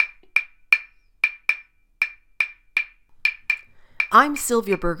I'm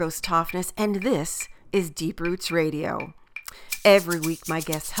Sylvia Burgos Toffness, and this is Deep Roots Radio. Every week, my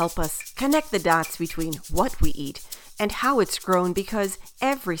guests help us connect the dots between what we eat and how it's grown, because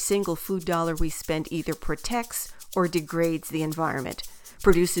every single food dollar we spend either protects or degrades the environment,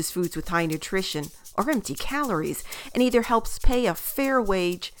 produces foods with high nutrition or empty calories, and either helps pay a fair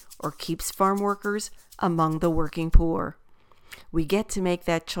wage or keeps farm workers among the working poor. We get to make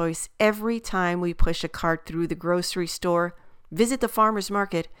that choice every time we push a cart through the grocery store, visit the farmer's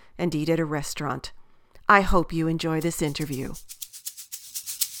market, and eat at a restaurant. I hope you enjoy this interview.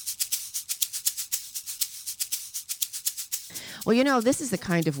 Well, you know, this is the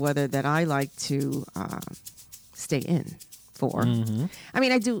kind of weather that I like to stay in for. Mm-hmm. I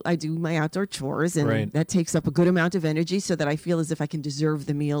mean, I do my outdoor chores, and that takes up a good amount of energy so that I feel as if I can deserve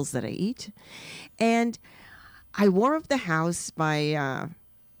the meals that I eat. And I warm up the house by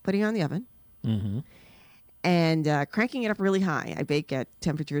putting on the oven. Mm-hmm. And cranking it up really high. I bake at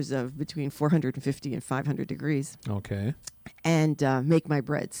temperatures of between 450 and 500 degrees. Okay. And make my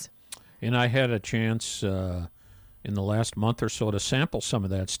breads. And I had a chance in the last month or so to sample some of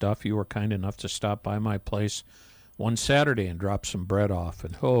that stuff. You were kind enough to stop by my place one Saturday and drop some bread off.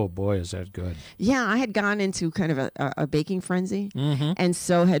 And, oh, boy, is that good. Yeah, I had gone into kind of a baking frenzy. Mm-hmm. And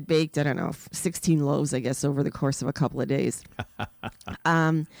so had baked, 16 loaves, I guess, over the course of a couple of days.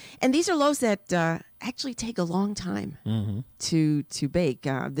 And these are loaves that actually take a long time to bake.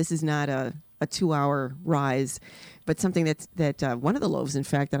 This is not a 2-hour rise, but something that one of the loaves, in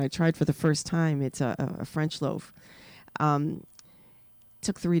fact, that I tried for the first time, it's a French loaf,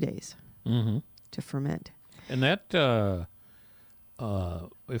 took 3 days to ferment. And that,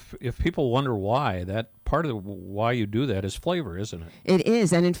 if people wonder why, that part of why you do that is flavor, isn't it? It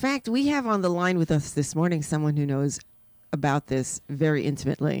is. And in fact, we have on the line with us this morning someone who knows about this very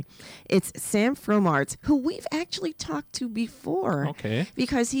intimately. It's Sam Fromartz, who we've actually talked to before. Okay.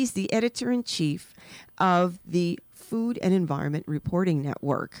 Because he's the editor-in-chief of the Food and Environment Reporting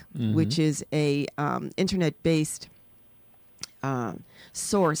Network, which is a internet-based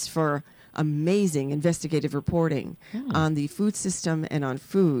source for amazing investigative reporting on the food system and on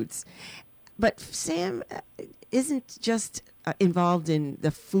foods. But Sam isn't just involved in the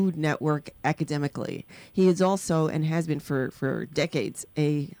Food Network academically. He is also, and has been for decades,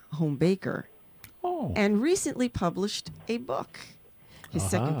 a home baker. Oh. And recently published a book, his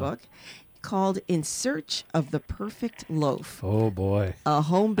second book, called In Search of the Perfect Loaf. Oh, boy. A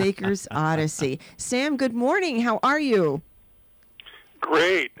Home Baker's Odyssey. Sam, good morning. How are you?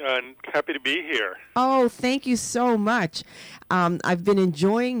 Great. I'm happy to be here. Oh, thank you so much. I've been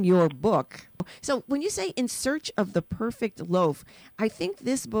enjoying your book. So when you say In Search of the Perfect Loaf, I think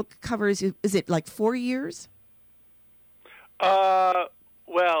this book covers, is it like 4 years? Well,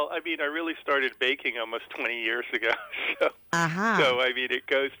 I mean, I really started baking almost 20 years ago. So, I mean, it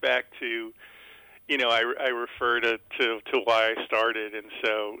goes back to, I refer to why I started. And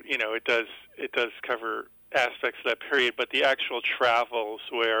so, it does cover aspects of that period, but the actual travels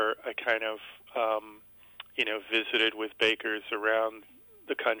where I kind of, visited with bakers around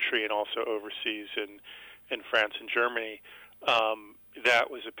the country and also overseas in France and Germany, that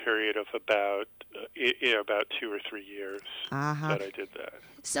was a period of about 2 or 3 years that I did that.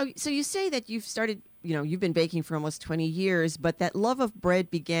 So you say that you've started, you've been baking for almost 20 years, but that love of bread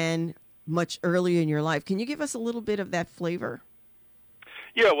began much earlier in your life. Can you give us a little bit of that flavor?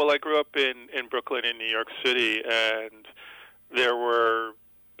 Yeah, well, I grew up in Brooklyn in New York City, and there were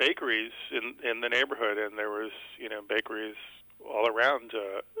bakeries in the neighborhood, and there was, bakeries all around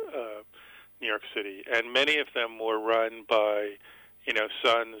New York City, and many of them were run by,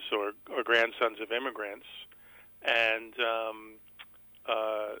 sons or grandsons of immigrants, and,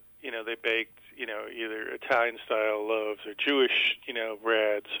 they baked, either Italian-style loaves or Jewish,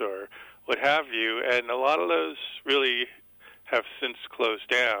 breads or what have you, and a lot of those really have since closed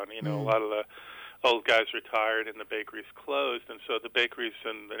down. A lot of the old guys retired and the bakeries closed, and so the bakeries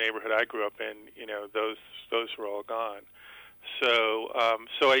in the neighborhood I grew up in, those were all gone. So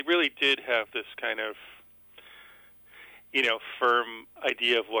I really did have this kind of, firm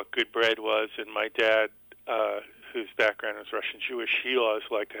idea of what good bread was, and my dad, whose background was Russian Jewish, he always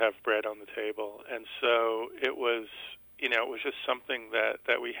liked to have bread on the table, and so it was just something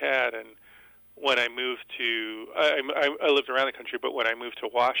that we had. And when I moved to, I lived around the country, but when I moved to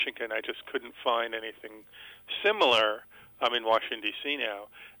Washington, I just couldn't find anything similar. I'm in Washington, D.C. now,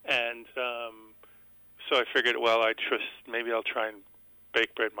 and so I figured, well, maybe I'll try and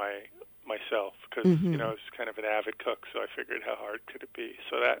bake bread myself, because, I was kind of an avid cook, so I figured how hard could it be.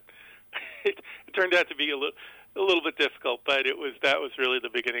 So that, it turned out to be a little bit difficult, but that was really the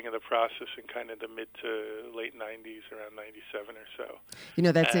beginning of the process in kind of the mid to late 90s, around 97 or so. You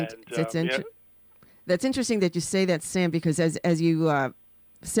know, that's interesting that you say that, Sam, because as you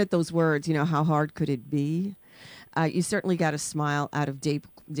said those words, you know, how hard could it be? You certainly got a smile out of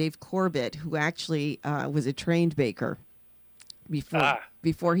Dave Corbett, who actually was a trained baker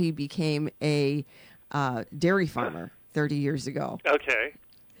before he became a dairy farmer 30 years ago. Okay.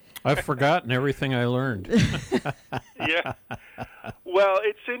 I've forgotten everything I learned. Yeah. Well,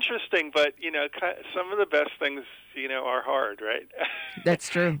 it's interesting, but, you know, some of the best things, you know, are hard, right? That's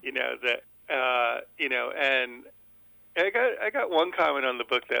true. You know, and I got one comment on the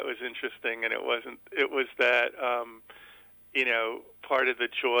book that was interesting, and it was that, you know, part of the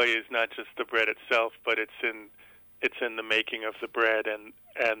joy is not just the bread itself, but it's in the making of the bread and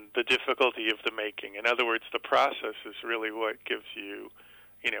the difficulty of the making. In other words, the process is really what gives you,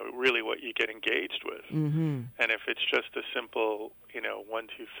 you know, really what you get engaged with. Mm-hmm. And if it's just a simple, you know, 1,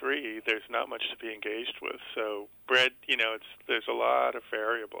 2, 3, there's not much to be engaged with. So bread, you know, there's a lot of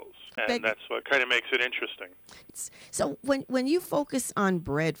variables, and that's what kind of makes it interesting. So when you focus on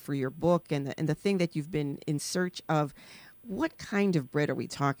bread for your book and the thing that you've been in search of, what kind of bread are we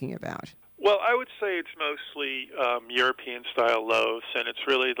talking about? Well, I would say it's mostly European-style loaves, and it's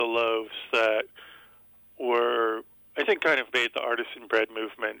really the loaves that were, I think, kind of made the artisan bread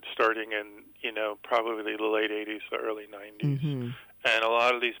movement starting in, you know, probably the late 80s, the early 90s. Mm-hmm. And a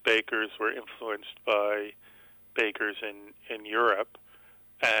lot of these bakers were influenced by bakers in Europe,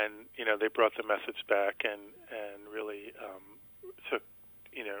 and, you know, they brought the methods back and really took,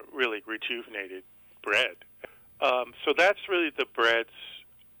 you know, really rejuvenated bread. So that's really the breads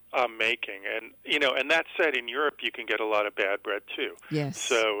I'm making. And, you know, and that said, in Europe you can get a lot of bad bread too. Yes.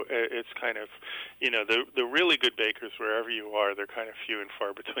 So it's kind of, you know, the really good bakers, wherever you are, they're kind of few and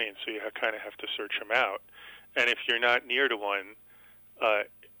far between, so you kind of have to search them out. And if you're not near to one,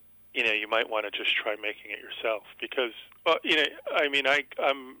 you know, you might want to just try making it yourself because, you know, I mean,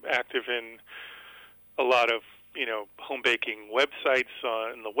 I'm active in a lot of, you know, home baking websites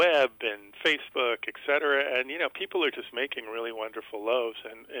on the web and Facebook, et cetera, and, you know, people are just making really wonderful loaves,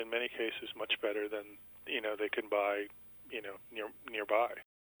 and in many cases much better than, you know, they can buy, you know, nearby.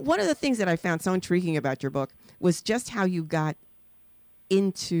 One of the things that I found so intriguing about your book was just how you got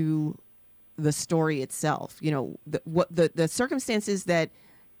into the story itself. You know, the circumstances that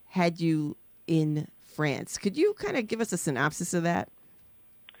had you in France. Could you kind of give us a synopsis of that?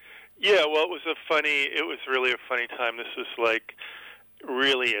 Yeah, well, it was really a funny time. This was like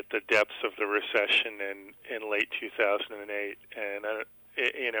really at the depths of the recession in late 2008, and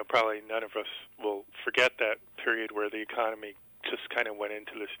you know, probably none of us will forget that period where the economy just kind of went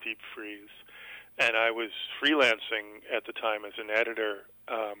into this deep freeze. And I was freelancing at the time as an editor,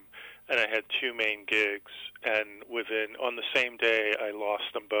 and I had 2 main gigs, and on the same day I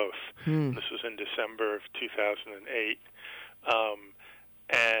lost them both. This was in December of 2008.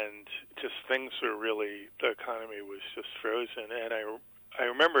 And just things were really, the economy was just frozen. And I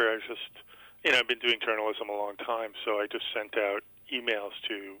remember I was just, you know, I've been doing journalism a long time, so I just sent out emails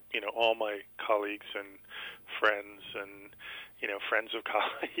to, you know, all my colleagues and friends and, you know, friends of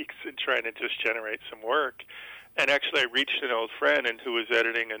colleagues and trying to just generate some work. And actually I reached an old friend who was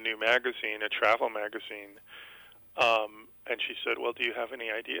editing a new magazine, a travel magazine, and she said, well, do you have any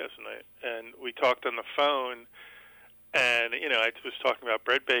ideas? And we talked on the phone. And, you know, I was talking about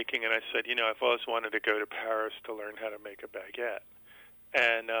bread baking, and I said, you know, I've always wanted to go to Paris to learn how to make a baguette.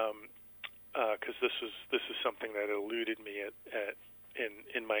 And because this is something that eluded me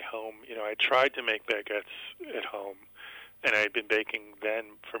in my home. You know, I tried to make baguettes at home, and I had been baking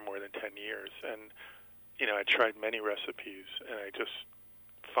then for more than 10 years. And, you know, I tried many recipes, and I just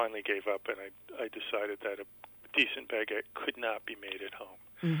finally gave up, and I decided that a decent baguette could not be made at home.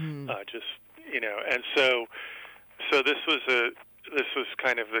 Mm-hmm. Just, you know, and so this was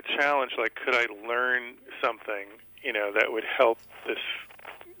kind of the challenge. Like, could I learn something, you know, that would help this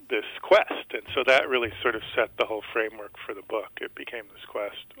quest? And so that really sort of set the whole framework for the book. It became this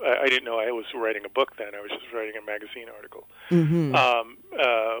quest. I didn't know I was writing a book then. I was just writing a magazine article. Mm-hmm.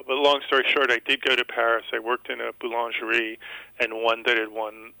 But long story short, I did go to Paris. I worked in a boulangerie, and one that had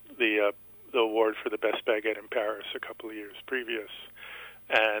won the award for the best baguette in Paris a couple of years previous.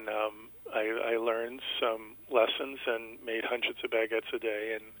 And I learned some lessons and made hundreds of baguettes a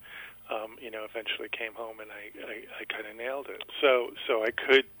day, and you know, eventually came home and I kind of nailed it. So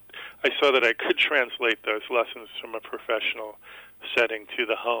I saw that I could translate those lessons from a professional setting to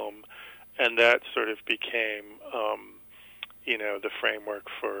the home, and that sort of became you know, the framework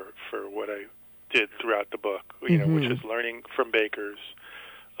for what I did throughout the book. You know, which is learning from bakers,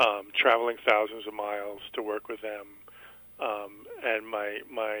 traveling thousands of miles to work with them. And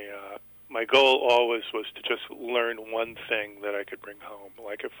my goal always was to just learn one thing that I could bring home.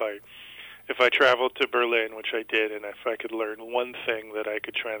 Like if I traveled to Berlin, which I did, and if I could learn one thing that I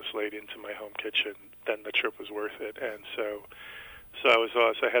could translate into my home kitchen, then the trip was worth it. And so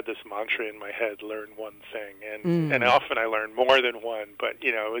I had this mantra in my head: learn one thing. And often I learned more than one, but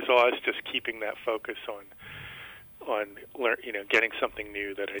it was always just keeping that focus on getting something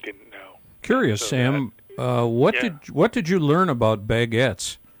new that I didn't know. Curious, Sam. What did you learn about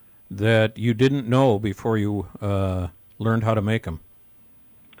baguettes that you didn't know before you learned how to make them?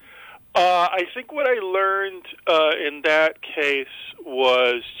 I think what I learned in that case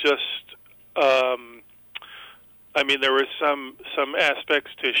was just, there were some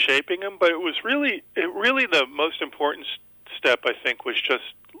aspects to shaping them, but it really the most important step, I think, was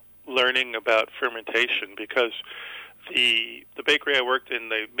just learning about fermentation, because the bakery I worked in,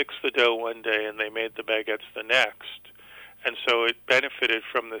 they mixed the dough one day and they made the baguettes the next, and so it benefited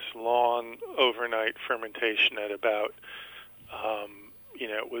from this long overnight fermentation at about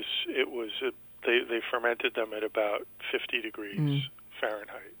they fermented them at about 50 degrees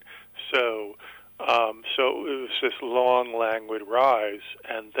Fahrenheit. So it was this long, languid rise,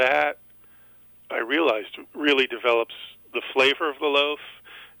 and that, I realized, really develops the flavor of the loaf.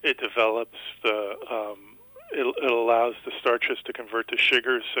 It develops it allows the starches to convert to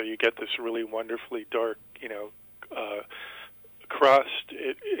sugars, so you get this really wonderfully dark, crust.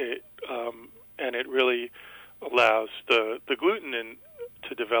 And it really allows the gluten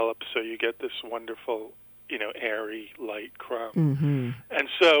to develop, so you get this wonderful, airy, light crumb. Mm-hmm. And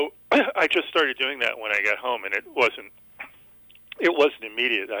so I just started doing that when I got home, and it wasn't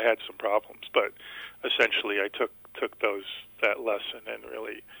immediate. I had some problems, but essentially I took that lesson and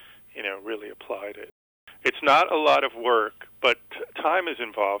really applied it. It's not a lot of work, but time is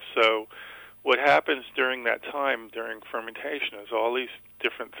involved. So what happens during that time, during fermentation, is all these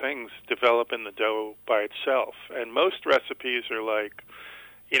different things develop in the dough by itself. And most recipes are like,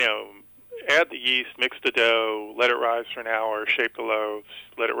 add the yeast, mix the dough, let it rise for an hour, shape the loaves,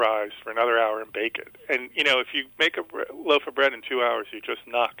 let it rise for another hour, and bake it. And, if you make a loaf of bread in 2 hours, you're just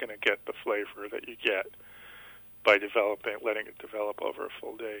not going to get the flavor that you get by letting it develop over a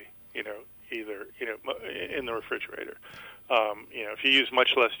full day, either in the refrigerator. If you use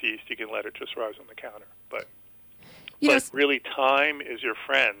much less yeast, you can let it just rise on the counter. But really, time is your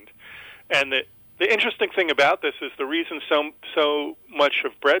friend. And the interesting thing about this is the reason so much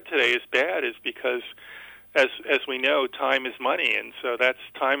of bread today is bad is because, as we know, time is money, and so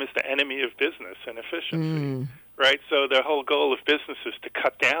time is the enemy of business and efficiency, right? So the whole goal of business is to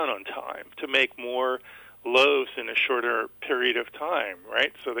cut down on time, to make more loaves in a shorter period of time,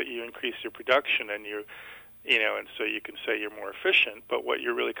 right? So that you increase your production and and so you can say you're more efficient, but what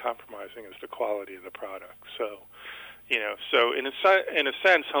you're really compromising is the quality of the product. So, so in a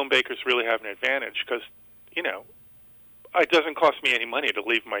sense, home bakers really have an advantage because, it doesn't cost me any money to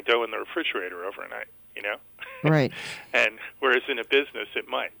leave my dough in the refrigerator overnight, Right. And whereas in a business, it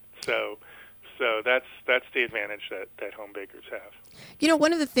might. So that's the advantage that home bakers have.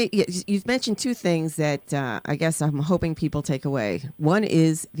 One of the things, you've mentioned two things that I guess I'm hoping people take away. One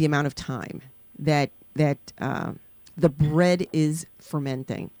is the amount of time that the bread is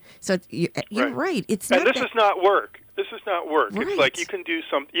fermenting. So you're right. It's not. And this is not work. Right. It's like you can do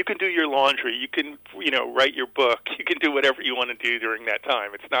your laundry. You can write your book. You can do whatever you want to do during that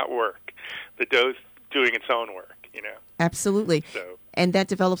time. It's not work. The dough's doing its own work. Absolutely. So. And that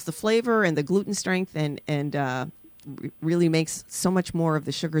develops the flavor and the gluten strength and really makes so much more of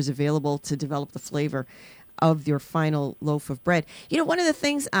the sugars available to develop the flavor of your final loaf of bread. One of the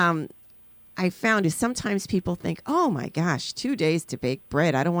things I found is sometimes people think, oh my gosh, 2 days to bake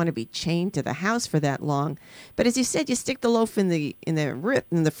bread. I don't want to be chained to the house for that long. But as you said, you stick the loaf in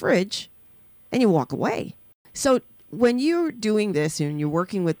the fridge and you walk away. So when you're doing this and you're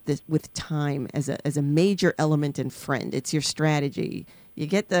working with time as a major element and friend, it's your strategy. You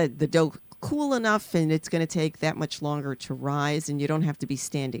get the dough cool enough and it's going to take that much longer to rise and you don't have to be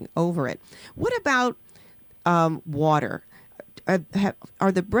standing over it. What about water?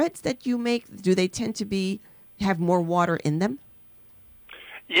 Are the breads that you make, do they tend to have more water in them?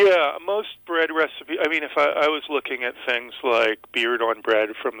 Yeah, most bread recipes. If I was looking at things like Beard on Bread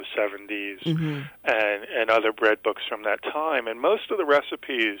from the 70s and other bread books from that time, and most of the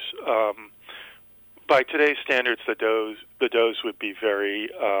recipes, by today's standards, the doughs would be very,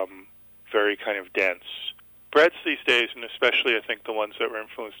 very kind of dense. Breads these days, and especially I think the ones that were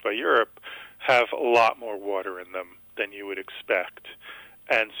influenced by Europe, have a lot more water in them than you would expect.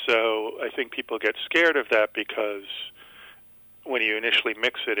 And so I think people get scared of that because when you initially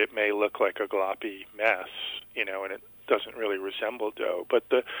mix it, it may look like a gloppy mess, and it doesn't really resemble dough. But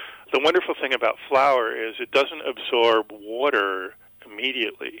the wonderful thing about flour is it doesn't absorb water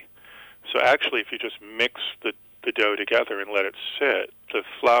immediately. So actually, if you just mix the dough together and let it sit, the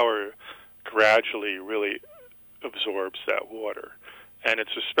flour gradually really absorbs that water. And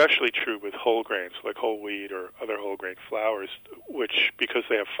it's especially true with whole grains like whole wheat or other whole grain flours, which, because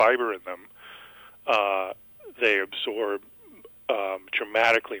they have fiber in them, they absorb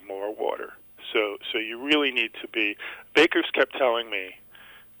dramatically more water. So you really need to be... Bakers kept telling me,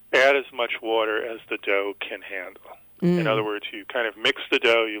 add as much water as the dough can handle. In other words, you kind of mix the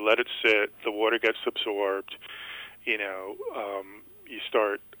dough, you let it sit, the water gets absorbed, you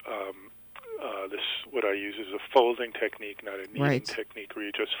start... what I use is a folding technique, not a kneading technique, where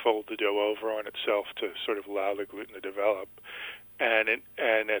you just fold the dough over on itself to sort of allow the gluten to develop. And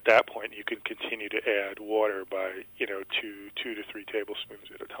at that point, you can continue to add water by, 2 to 3 tablespoons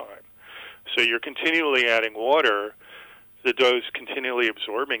at a time. So you're continually adding water, the dough's continually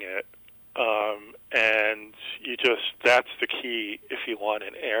absorbing it, and that's the key if you want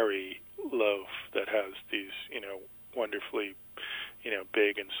an airy loaf that has these, wonderfully,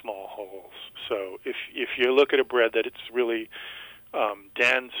 big and small holes. So if you look at a bread that it's really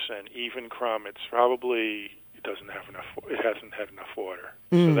dense and even crumb, it hasn't had enough water.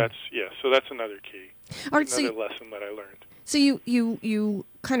 So that's another key. All right, another lesson that I learned. So you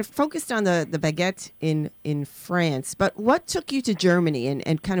kind of focused on the baguette in France, but what took you to Germany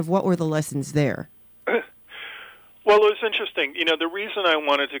and kind of what were the lessons there? Well, it was interesting. The reason I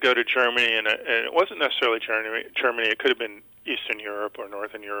wanted to go to Germany, and it wasn't necessarily Germany. It could have been Eastern Europe or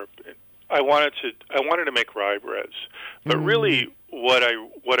Northern Europe. I wanted to make rye breads, but really, what I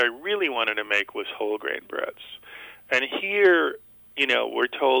really wanted to make was whole grain breads. And here, we're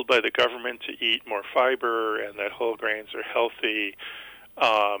told by the government to eat more fiber, and that whole grains are healthy,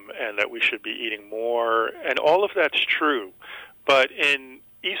 and that we should be eating more, and all of that's true. But in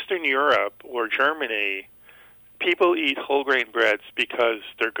Eastern Europe or Germany, people eat whole grain breads because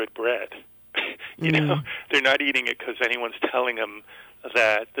they're good bread. They're not eating it because anyone's telling them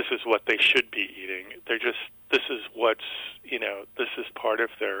that this is what they should be eating. This is part of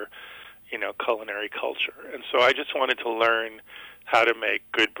their, culinary culture. And so I just wanted to learn how to make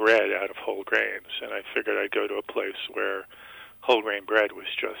good bread out of whole grains. And I figured I'd go to a place where whole grain bread was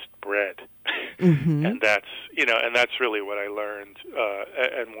just bread. And that's really what I learned,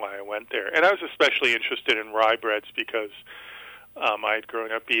 and why I went there. And I was especially interested in rye breads because I had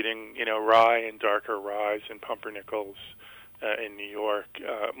grown up eating, rye and darker ryes and pumpernickels in New York.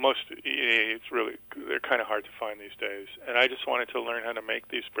 They're kind of hard to find these days. And I just wanted to learn how to make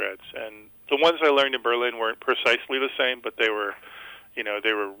these breads. And the ones I learned in Berlin weren't precisely the same, but they were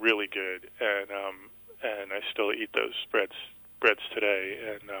really good. And I still eat those breads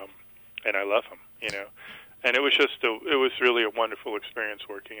today, and I love them. And it was really a wonderful experience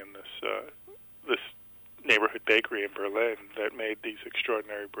working in this neighborhood bakery in Berlin that made these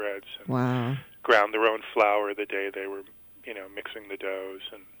extraordinary breads and ground their own flour the day they were, mixing the doughs,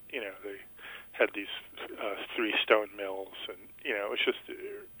 and they had these 3 stone mills, and it was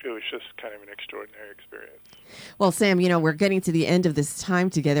just kind of an extraordinary experience. Well, Sam, we're getting to the end of this time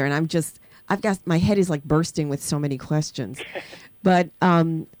together, and my head is like bursting with so many questions. But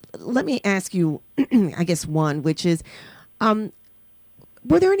let me ask you, I guess one, which is,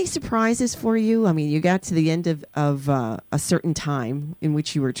 were there any surprises for you? I mean, you got to the end of a certain time in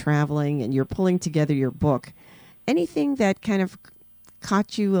which you were traveling and you're pulling together your book. Anything that kind of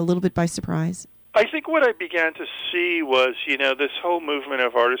caught you a little bit by surprise? I think what I began to see was, this whole movement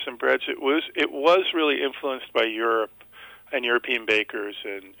of artisan breads. It was really influenced by Europe and European bakers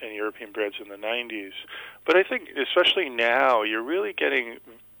and European breads in the 90s. But I think, especially now, you're really getting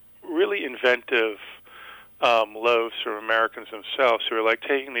really inventive loaves from Americans themselves who are like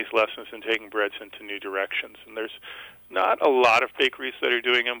taking these lessons and taking breads into new directions. And there's not a lot of bakeries that are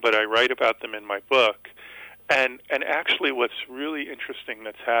doing them, but I write about them in my book. And actually what's really interesting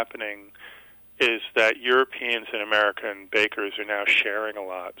that's happening is that Europeans and American bakers are now sharing a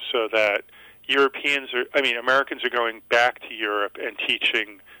lot, so that Americans are going back to Europe and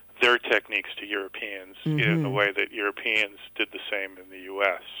teaching their techniques to Europeans, in the way that Europeans did the same in the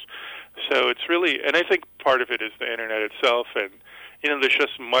U.S. So it's really, and I think part of it is the internet itself, and there's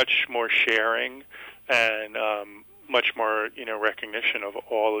just much more sharing and much more recognition of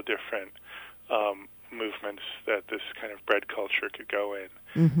all the different movements that this kind of bread culture could go in.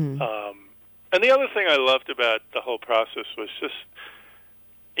 And the other thing I loved about the whole process was just,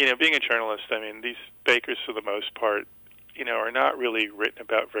 being a journalist. I mean, these bakers, for the most part, are not really written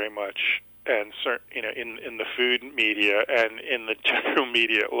about very much and in the food media and in the general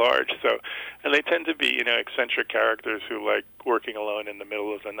media at large. So, and they tend to be eccentric characters who like working alone in the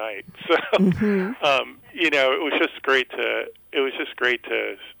middle of the night. So, it was just great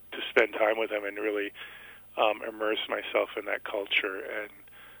to spend time with them and really immerse myself in that culture, and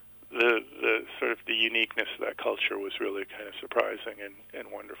the sort of the uniqueness of that culture was really kind of surprising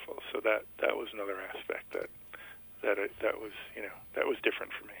and wonderful. So that was another aspect that was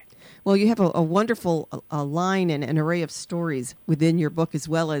different for me. Well, you have a wonderful line and an array of stories within your book, as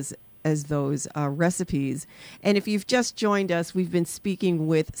well as those recipes. And if you've just joined us, we've been speaking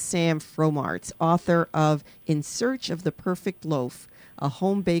with Sam Fromartz, author of In Search of the Perfect Loaf, A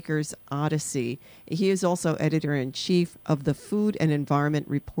Home Baker's Odyssey. He is also editor-in-chief of the Food and Environment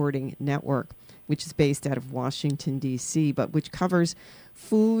Reporting Network, which is based out of Washington, D.C., but which covers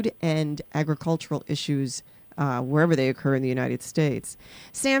food and agricultural issues wherever they occur in the United States.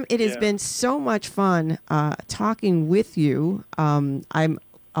 Sam, it has been so much fun talking with you. I'll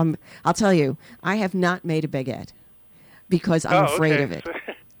tell you, I have not made a baguette because I'm afraid of it.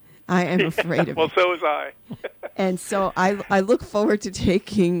 I am afraid of it. Well, so was I. And so I look forward to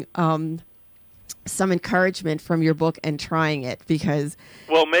taking some encouragement from your book and trying it, because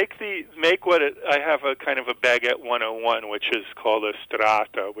I have a kind of a baguette 101, which is called a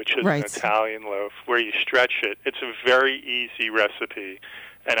strata, which is an Italian loaf where you stretch it. It's a very easy recipe,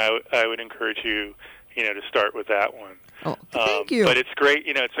 and I would encourage you to start with that one. Oh, thank you. But it's great.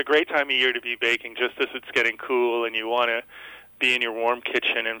 It's a great time of year to be baking, just as it's getting cool, and you want to be in your warm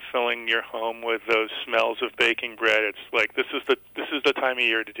kitchen and filling your home with those smells of baking bread. It's like this is the time of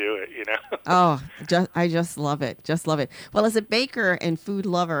year to do it. Oh, I just love it. Just love it. Well, as a baker and food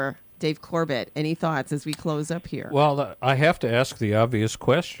lover, Dave Corbett, any thoughts as we close up here? Well, I have to ask the obvious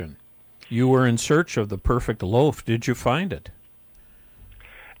question. You were in search of the perfect loaf. Did you find it?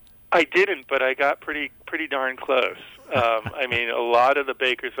 I didn't, but I got pretty darn close. I mean, a lot of the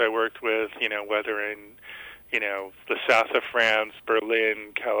bakers I worked with, whether in the south of France,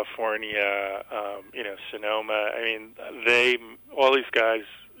 Berlin, California, Sonoma. I mean, all these guys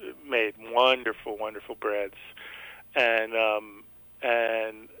made wonderful, wonderful breads, and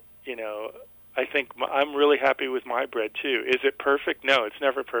I think I'm really happy with my bread too. Is it perfect? No, it's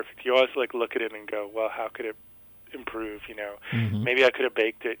never perfect. You always look at it and go, well, how could it improve? Mm-hmm. Maybe I could have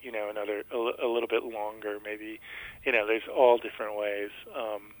baked it, a little bit longer. Maybe, there's all different ways.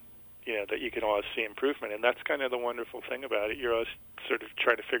 That you can always see improvement. And that's kind of the wonderful thing about it. You're always sort of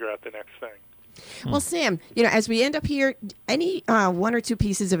trying to figure out the next thing. Well, Sam, as we end up here, any one or two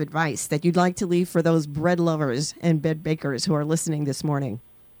pieces of advice that you'd like to leave for those bread lovers and bread bakers who are listening this morning?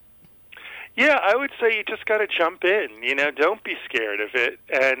 Yeah, I would say you just got to jump in. Don't be scared of it.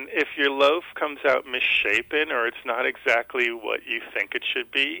 And if your loaf comes out misshapen or it's not exactly what you think it should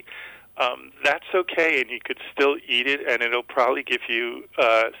be, that's okay, and you could still eat it, and it'll probably give you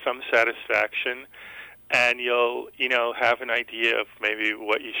some satisfaction, and you'll have an idea of maybe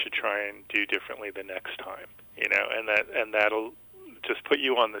what you should try and do differently the next time. And that'll just put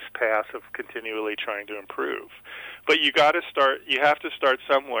you on this path of continually trying to improve. But you got to start. You have to start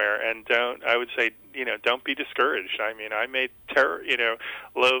somewhere, and don't be discouraged. I mean, I made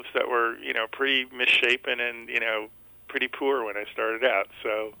loaves that were pretty misshapen and pretty poor when I started out.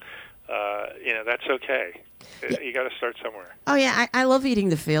 So. That's okay. You got to start somewhere. Oh yeah, I love eating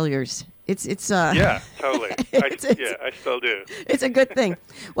the failures. It's yeah, totally. I still do. It's a good thing.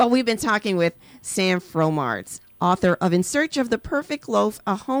 Well, we've been talking with Sam Fromartz, author of In Search of the Perfect Loaf,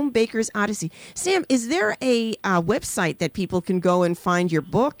 A Home Baker's Odyssey. Sam, is there a website that people can go and find your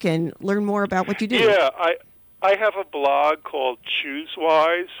book and learn more about what you do? Yeah, I have a blog called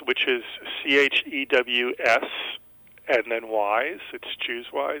ChooseWise, which is CHEWS. And then Wise, it's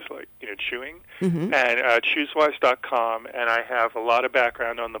ChooseWise, like chewing, and ChooseWise.com. And I have a lot of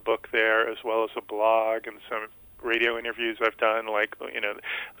background on the book there, as well as a blog and some radio interviews I've done, like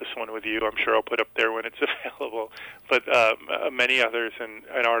this one with you. I'm sure I'll put up there when it's available. But many others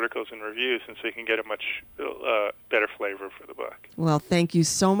and articles and reviews, and so you can get a much better flavor for the book. Well, thank you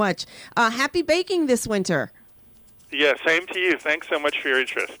so much. Happy baking this winter. Yeah, same to you. Thanks so much for your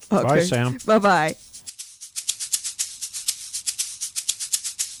interest. Okay. Bye, Sam. Bye-bye.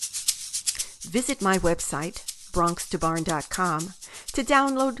 Visit my website, bronxtobarn.com, to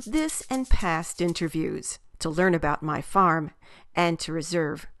download this and past interviews, to learn about my farm, and to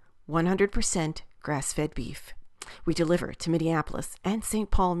reserve 100% grass-fed beef. We deliver to Minneapolis and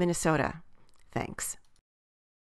St. Paul, Minnesota. Thanks.